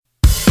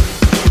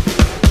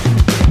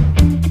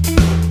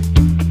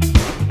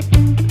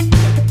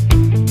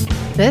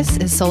This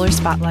is Solar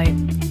Spotlight,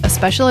 a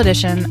special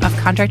edition of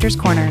Contractors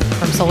Corner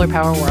from Solar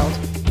Power World.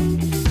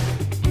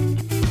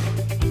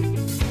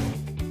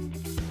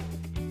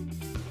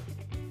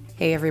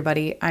 Hey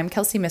everybody, I'm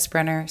Kelsey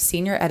Misbrenner,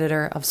 Senior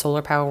Editor of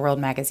Solar Power World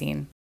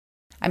magazine.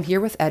 I'm here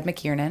with Ed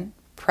McKiernan,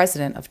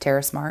 President of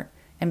TerraSmart,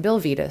 and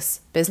Bill Vitas,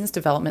 Business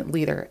Development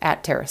Leader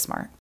at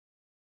TerraSmart.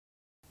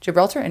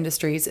 Gibraltar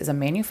Industries is a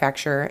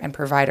manufacturer and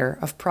provider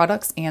of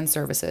products and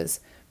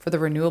services for the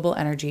renewable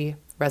energy,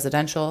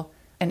 residential,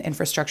 and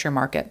infrastructure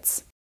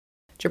markets.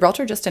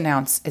 Gibraltar just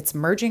announced it's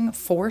merging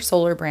 4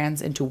 solar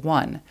brands into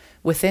one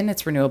within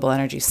its renewable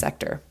energy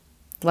sector.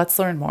 Let's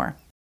learn more.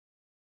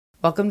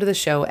 Welcome to the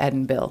show, Ed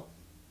and Bill.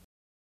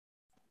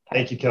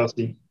 Thank you,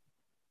 Kelsey.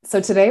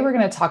 So today we're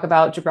going to talk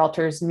about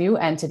Gibraltar's new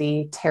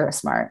entity,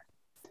 TerraSmart.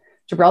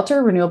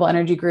 Gibraltar Renewable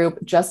Energy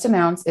Group just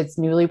announced its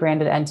newly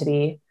branded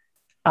entity.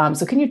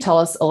 So can you tell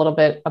us a little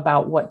bit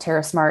about what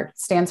TerraSmart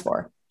stands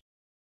for?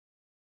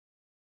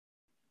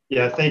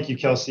 Yeah, thank you,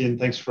 Kelsey, and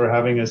thanks for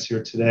having us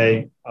here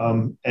today,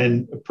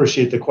 and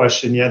appreciate the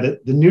question. Yeah,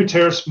 the new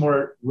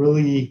TerraSmart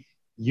really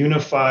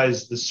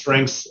unifies the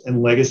strengths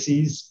and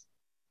legacies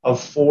of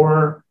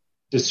 4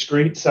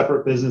 discrete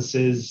separate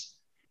businesses.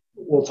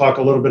 We'll talk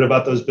a little bit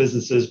about those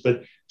businesses,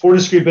 but 4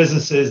 discrete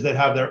businesses that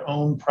have their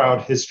own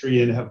proud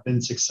history and have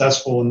been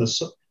successful in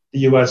the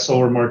U.S.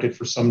 solar market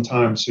for some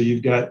time. So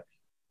you've got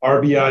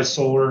RBI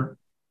Solar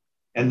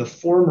and the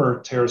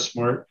former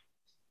TerraSmart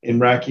in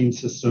racking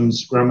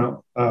systems,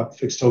 ground mount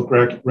fixed tilt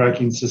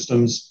racking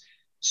systems,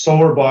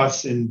 Solar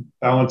Boss in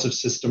balance of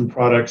system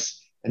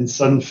products, and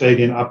Sunfig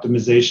in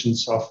optimization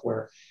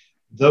software.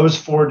 Those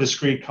 4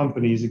 discrete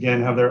companies,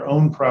 again, have their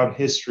own proud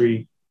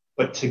history,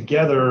 but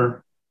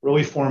together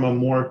really form a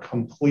more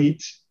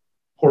complete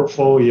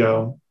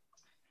portfolio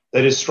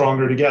that is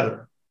stronger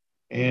together.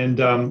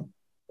 And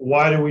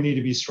why do we need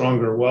to be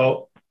stronger?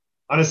 Well,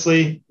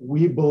 honestly,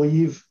 we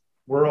believe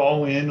we're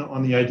all in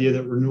on the idea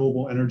that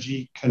renewable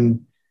energy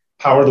can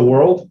power the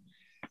world.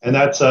 And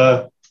that's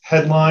a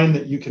headline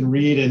that you can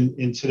read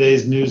in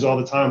today's news all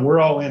the time.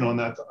 We're all in on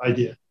that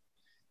idea.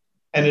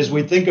 And as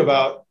we think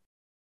about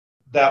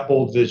that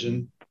bold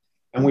vision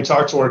and we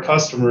talk to our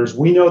customers,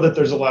 we know that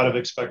there's a lot of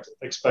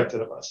expected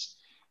of us.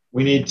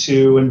 We need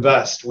to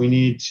invest. We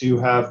need to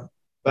have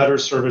better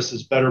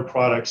services, better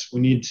products.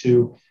 We need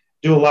to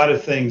do a lot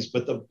of things.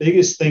 But the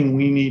biggest thing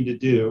we need to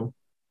do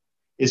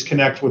is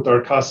connect with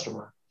our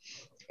customer.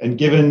 And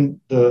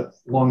given the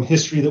long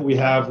history that we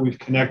have, we've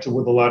connected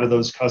with a lot of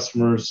those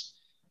customers.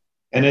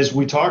 And as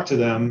we talk to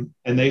them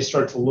and they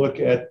start to look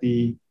at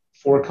the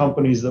 4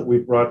 companies that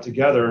we've brought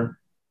together,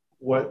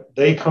 what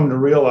they come to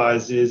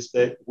realize is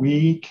that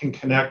we can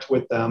connect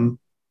with them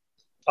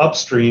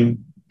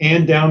upstream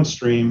and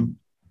downstream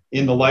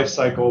in the life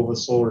cycle of a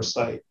solar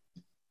site.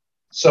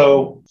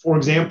 So, for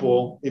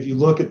example, if you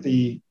look at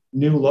the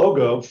new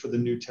logo for the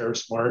new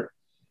TerraSmart,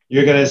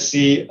 you're going to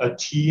see a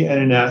T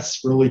and an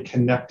S really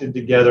connected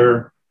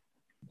together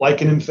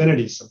like an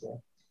infinity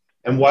symbol.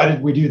 And why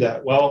did we do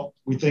that? Well,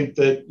 we think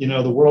that,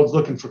 the world's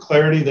looking for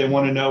clarity. They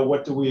want to know,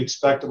 what do we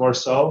expect of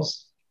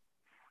ourselves?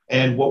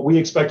 And what we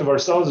expect of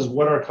ourselves is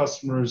what our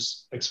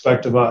customers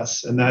expect of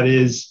us. And that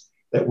is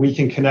that we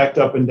can connect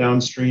up and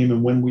downstream.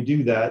 And when we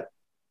do that,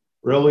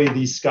 really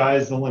the sky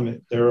is the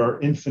limit. There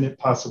are infinite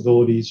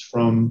possibilities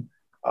from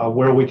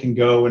where we can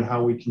go and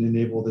how we can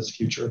enable this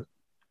future.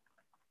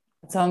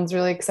 That sounds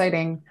really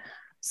exciting.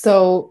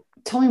 So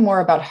tell me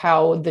more about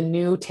how the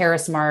new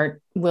TerraSmart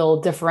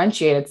will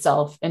differentiate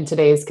itself in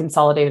today's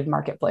consolidated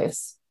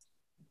marketplace.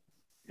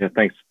 Yeah,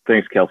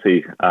 thanks,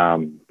 Kelsey.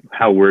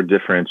 How we're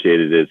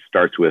differentiated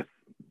starts with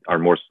our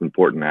most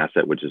important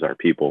asset, which is our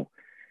people.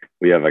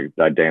 We have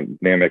a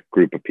dynamic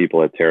group of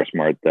people at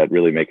TerraSmart that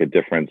really make a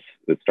difference.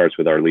 It starts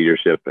with our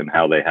leadership and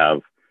how they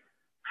have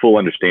full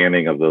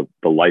understanding of the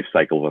life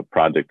cycle of a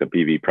project, a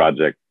PV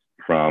project,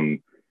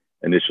 from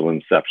initial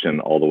inception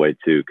all the way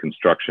to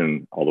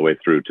construction, all the way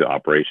through to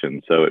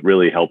operation. So it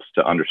really helps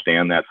to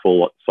understand that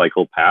full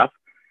cycle path,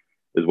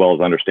 as well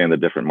as understand the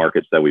different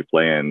markets that we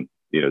play in,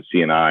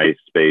 C&I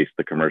space,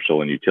 the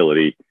commercial and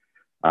utility,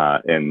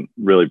 and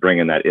really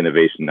bringing that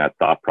innovation, that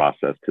thought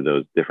process to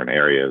those different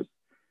areas.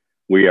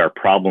 We are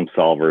problem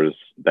solvers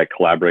that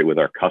collaborate with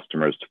our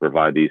customers to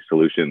provide these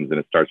solutions. And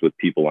it starts with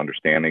people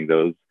understanding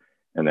those.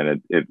 And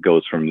then it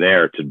goes from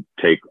there to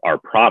take our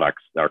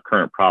products, our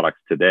current products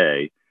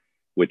today,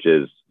 which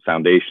is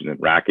foundation and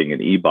racking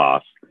and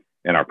EBOS,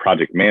 and our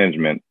project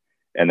management,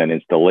 and then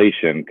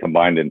installation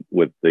combined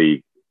with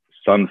the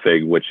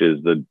Sunfig, which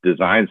is the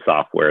design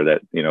software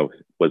that,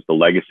 was the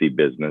legacy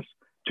business,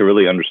 to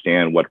really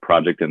understand what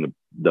project and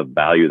the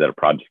value that a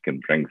project can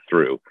bring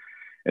through.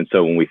 And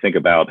so when we think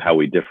about how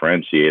we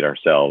differentiate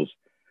ourselves,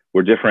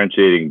 we're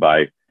differentiating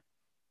by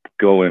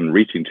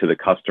reaching to the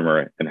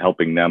customer and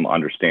helping them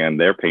understand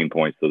their pain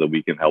points so that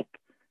we can help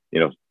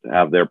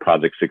have their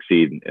project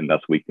succeed, and thus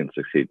we can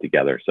succeed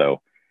together.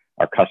 So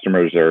our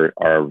customers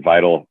are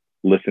vital.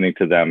 Listening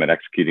to them and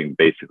executing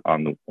based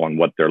on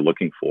what they're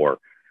looking for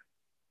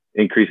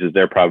increases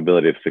their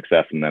probability of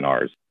success and then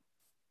ours.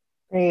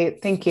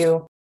 Great, thank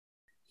you.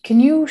 Can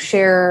you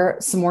share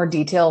some more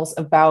details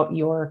about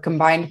your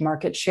combined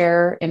market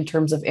share in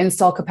terms of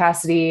install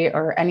capacity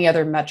or any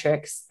other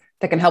metrics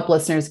that can help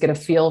listeners get a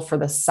feel for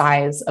the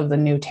size of the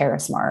new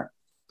TerraSmart?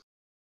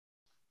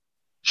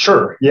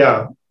 Sure.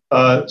 Yeah.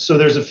 So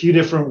there's a few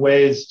different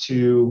ways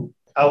to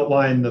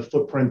outline the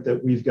footprint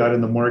that we've got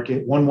in the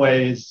market. One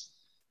way is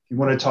if you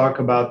want to talk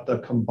about the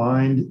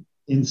combined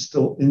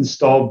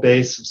install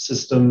base of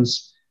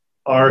systems.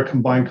 Our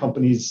combined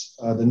companies,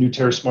 the new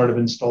TerraSmart, have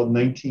installed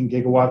 19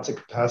 gigawatts of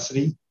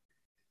capacity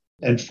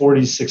and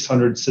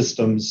 4,600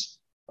 systems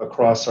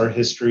across our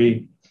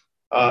history.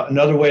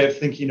 Another way of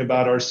thinking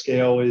about our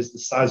scale is the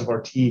size of our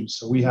team.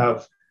 So we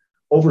have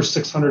over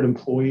 600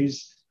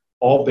 employees,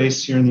 all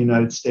based here in the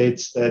United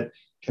States, that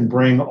can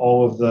bring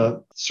all of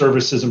the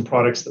services and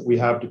products that we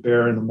have to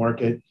bear in the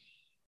market.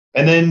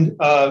 And then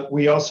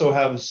we also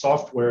have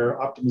software,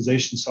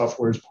 optimization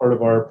software as part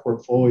of our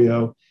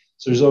portfolio.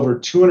 So there's over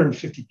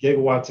 250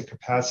 gigawatts of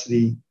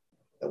capacity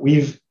that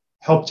we've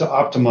helped to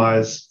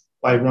optimize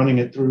by running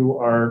it through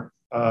our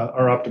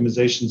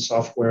optimization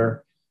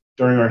software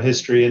during our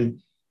history.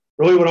 And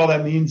really what all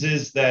that means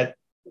is that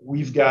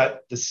we've got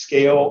the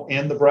scale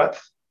and the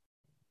breadth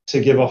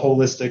to give a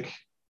holistic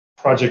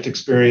project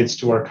experience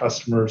to our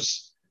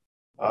customers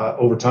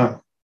over time.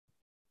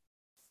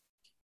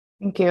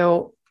 Thank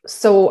you.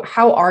 So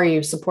how are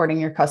you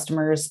supporting your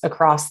customers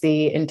across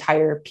the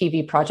entire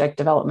PV project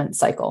development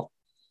cycle?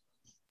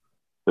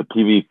 The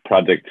PV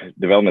project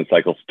development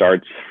cycle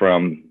starts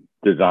from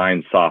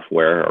design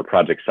software or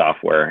project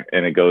software,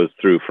 and it goes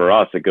through, for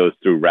us, it goes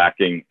through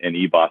racking and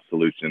EBOS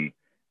solution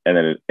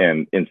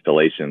and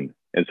installation.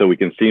 And so we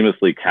can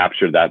seamlessly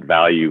capture that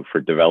value for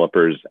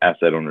developers,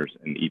 asset owners,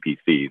 and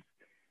EPCs.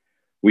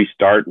 We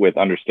start with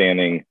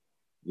understanding,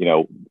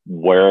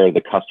 where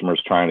the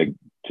customer's trying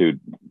to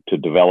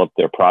develop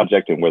their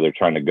project and where they're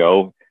trying to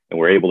go. And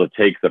we're able to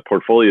take the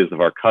portfolios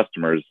of our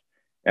customers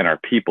and our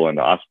people and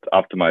to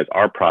optimize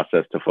our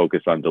process to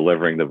focus on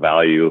delivering the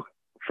value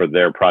for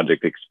their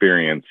project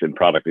experience and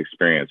product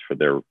experience for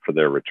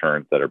their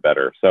returns that are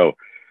better. So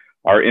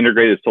our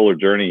integrated solar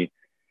journey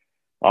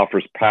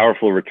offers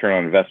powerful return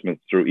on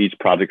investments through each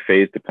project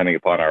phase, depending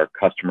upon our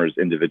customers'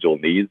 individual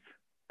needs.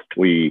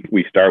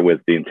 We start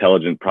with the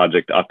intelligent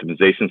project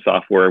optimization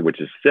software, which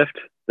is SIFT,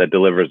 that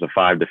delivers a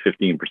 5 to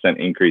 15%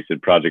 increase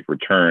in project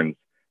returns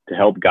to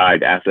help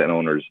guide asset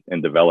owners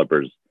and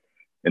developers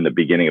in the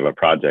beginning of a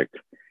project.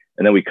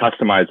 And then we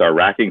customize our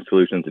racking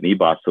solutions and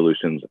EBOS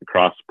solutions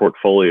across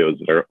portfolios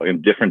that are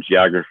in different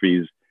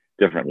geographies,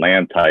 different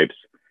land types,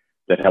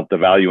 that help to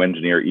value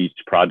engineer each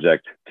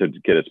project to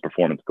get its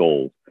performance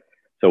goals.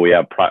 So we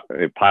have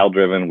pile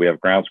driven, we have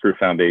ground screw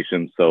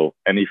foundations. So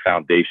any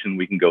foundation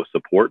we can go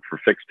support for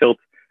fixed tilt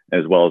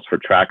as well as for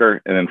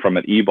tracker. And then from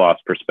an EBOS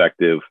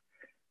perspective,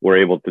 we're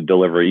able to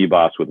deliver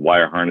EBOS with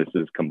wire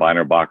harnesses,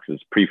 combiner boxes,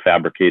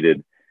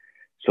 prefabricated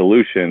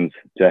solutions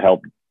to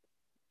help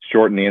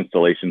shorten the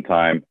installation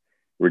time,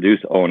 reduce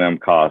O&M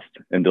cost,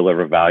 and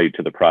deliver value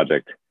to the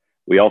project.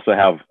 We also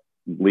have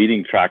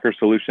leading tracker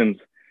solutions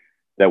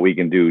that we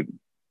can do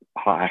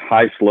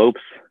high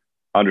slopes,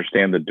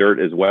 understand the dirt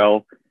as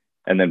well,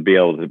 and then be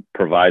able to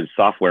provide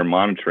software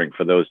monitoring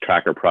for those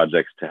tracker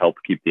projects to help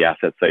keep the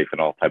asset safe in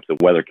all types of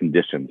weather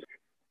conditions.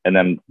 And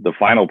then the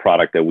final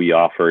product that we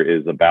offer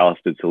is a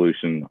ballasted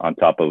solution on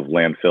top of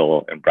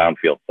landfill and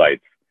brownfield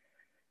sites,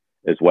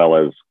 as well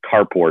as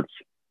carports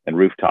and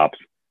rooftops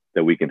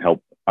that we can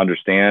help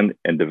understand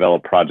and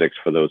develop projects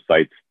for those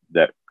sites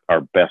that are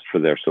best for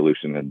their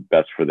solution and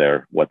best for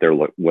what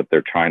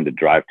they're trying to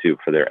drive to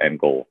for their end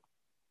goal.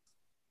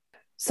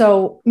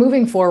 So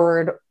moving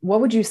forward, what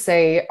would you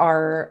say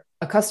are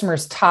a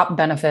customer's top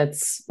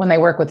benefits when they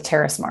work with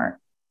TerraSmart?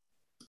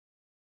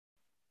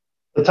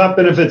 The top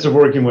benefits of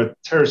working with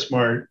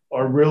TerraSmart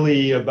are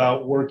really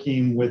about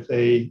working with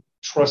a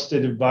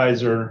trusted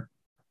advisor,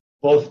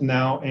 both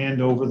now and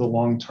over the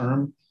long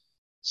term.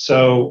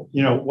 So,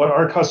 what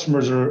our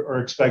customers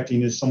are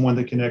expecting is someone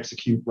that can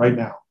execute right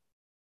now.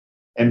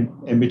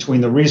 And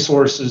between the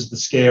resources, the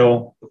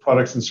scale, the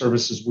products and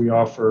services we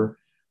offer,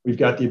 we've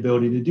got the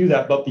ability to do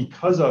that. But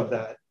because of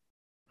that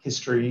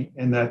history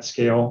and that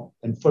scale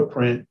and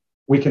footprint,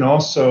 we can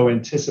also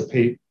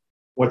anticipate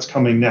what's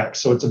coming next.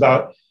 So it's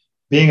about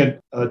being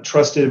a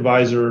trusted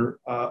advisor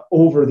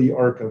over the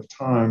arc of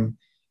time.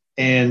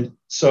 And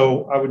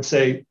so I would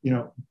say,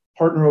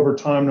 partner over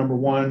time, number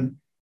one.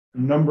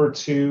 Number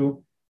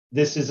two,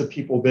 this is a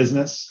people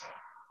business.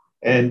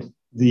 And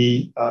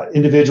the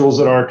individuals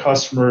that are our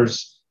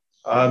customers,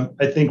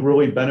 I think,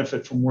 really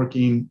benefit from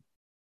working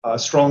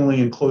strongly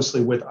and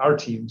closely with our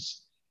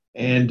teams.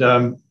 And,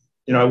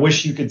 I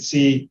wish you could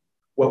see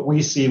what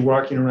we see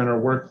walking around our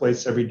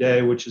workplace every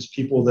day, which is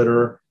people that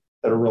are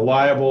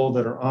reliable,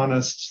 that are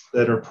honest,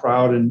 that are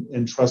proud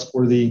and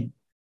trustworthy,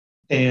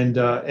 and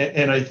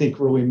I think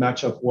really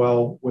match up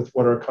well with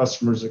what our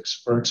customers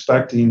are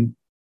expecting.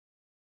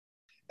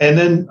 And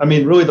then,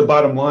 really the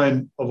bottom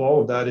line of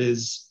all of that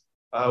is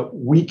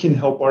we can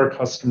help our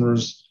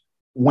customers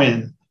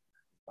win.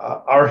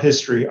 Our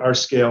history, our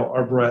scale,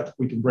 our breadth,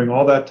 we can bring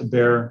all that to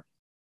bear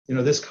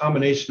this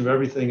combination of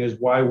everything is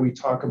why we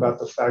talk about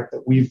the fact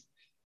that we've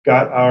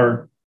got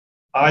our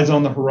eyes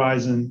on the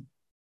horizon,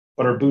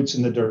 but our boots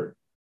in the dirt.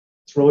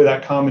 It's really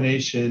that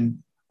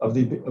combination of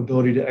the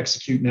ability to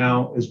execute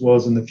now as well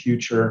as in the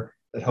future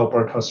that help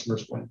our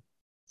customers win.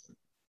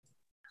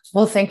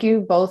 Well, thank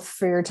you both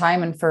for your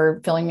time and for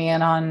filling me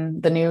in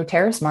on the new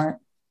TerraSmart.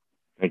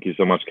 Thank you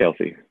so much,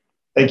 Kelsey.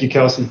 Thank you,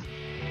 Kelsey.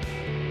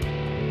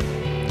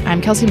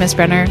 I'm Kelsey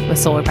Misbrenner with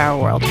Solar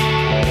Power World.